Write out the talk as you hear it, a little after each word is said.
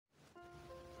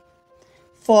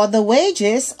For the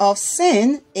wages of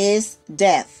sin is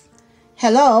death.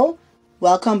 Hello,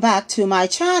 welcome back to my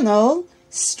channel,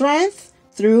 Strength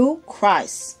Through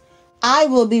Christ. I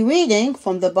will be reading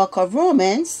from the book of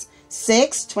Romans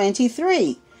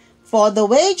 6:23. For the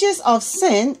wages of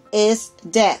sin is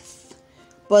death,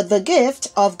 but the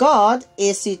gift of God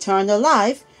is eternal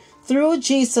life through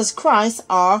Jesus Christ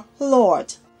our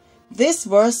Lord. This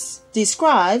verse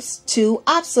describes two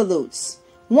absolutes.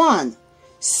 1.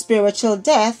 Spiritual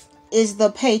death is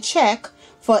the paycheck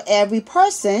for every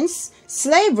person's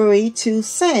slavery to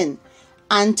sin.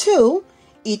 And 2.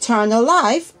 Eternal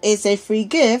life is a free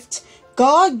gift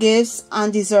God gives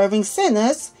undeserving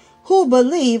sinners who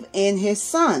believe in His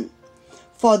Son.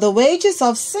 For the wages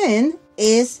of sin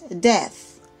is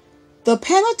death. The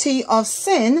penalty of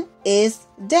sin is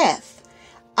death.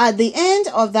 At the end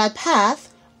of that path,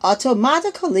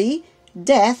 automatically,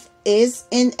 death is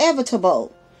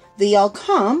inevitable, the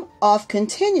outcome of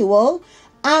continual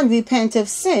and repentant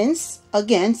sins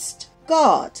against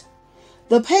God.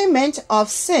 The payment of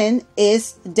sin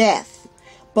is death,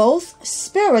 both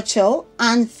spiritual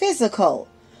and physical.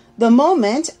 The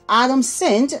moment Adam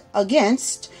sinned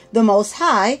against the Most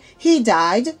High, he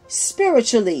died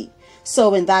spiritually.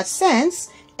 So in that sense,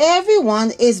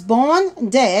 everyone is born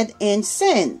dead in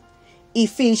sin.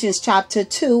 Ephesians chapter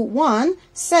 2:1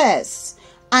 says,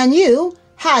 "And you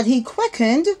had he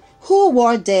quickened who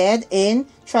were dead in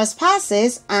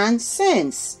trespasses and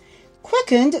sins."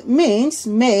 Quickened means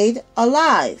made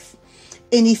alive.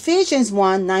 In Ephesians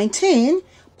 1:19,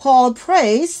 Paul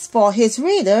prays for his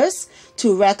readers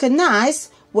to recognize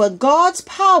what God's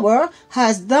power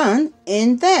has done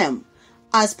in them.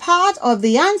 As part of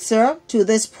the answer to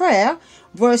this prayer,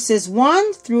 verses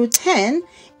 1 through 10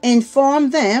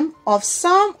 inform them of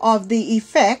some of the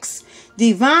effects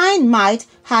divine might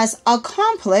has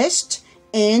accomplished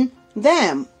in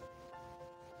them.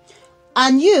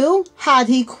 "And you had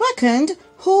he quickened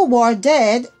who were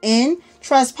dead in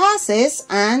trespasses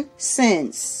and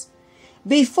sins."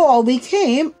 Before we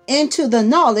came into the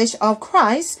knowledge of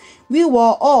Christ, we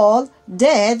were all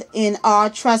dead in our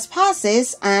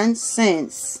trespasses and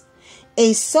sins.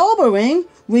 A sobering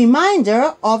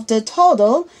reminder of the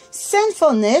total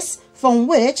sinfulness from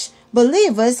which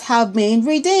believers have been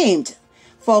redeemed.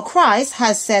 For Christ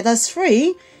has set us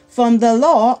free from the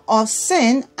law of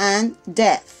sin and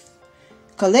death.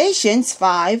 Galatians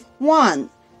 5:1.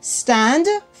 Stand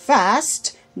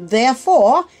fast,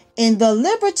 therefore, in the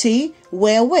liberty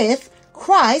wherewith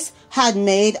Christ had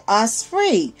made us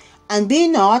free, and be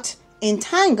not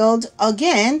entangled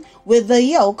again with the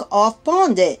yoke of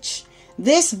bondage.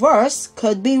 This verse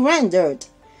could be rendered,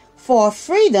 "For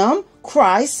freedom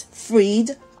Christ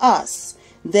freed us.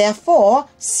 Therefore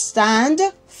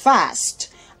stand fast,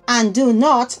 and do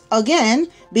not again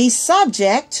be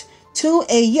subject to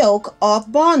a yoke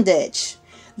of bondage."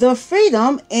 The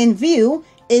freedom in view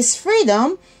is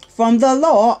freedom from the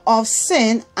law of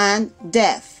sin and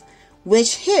death,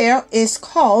 which here is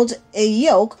called a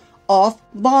yoke of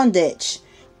bondage.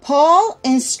 Paul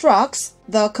instructs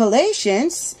the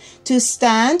Galatians to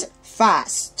stand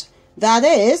fast, that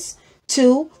is,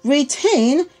 to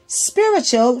retain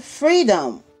spiritual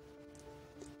freedom.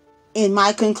 In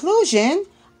my conclusion,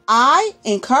 I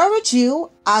encourage you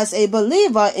as a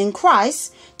believer in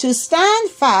Christ to stand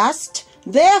fast,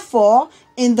 therefore,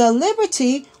 in the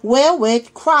liberty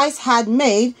wherewith Christ had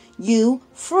made you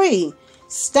free.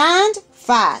 Stand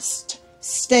fast.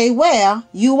 Stay where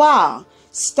you are.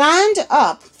 Stand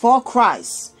up for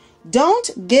Christ.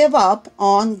 Don't give up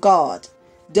on God.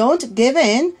 Don't give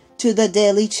in to the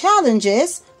daily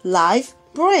challenges life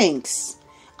brings.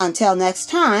 Until next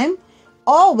time,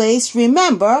 always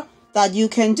remember that you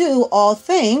can do all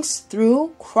things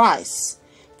through Christ.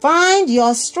 Find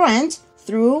your strength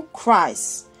through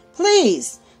Christ.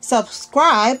 Please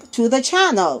subscribe to the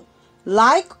channel.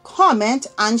 Like, comment,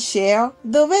 and share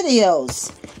the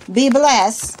videos. Be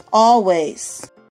blessed always.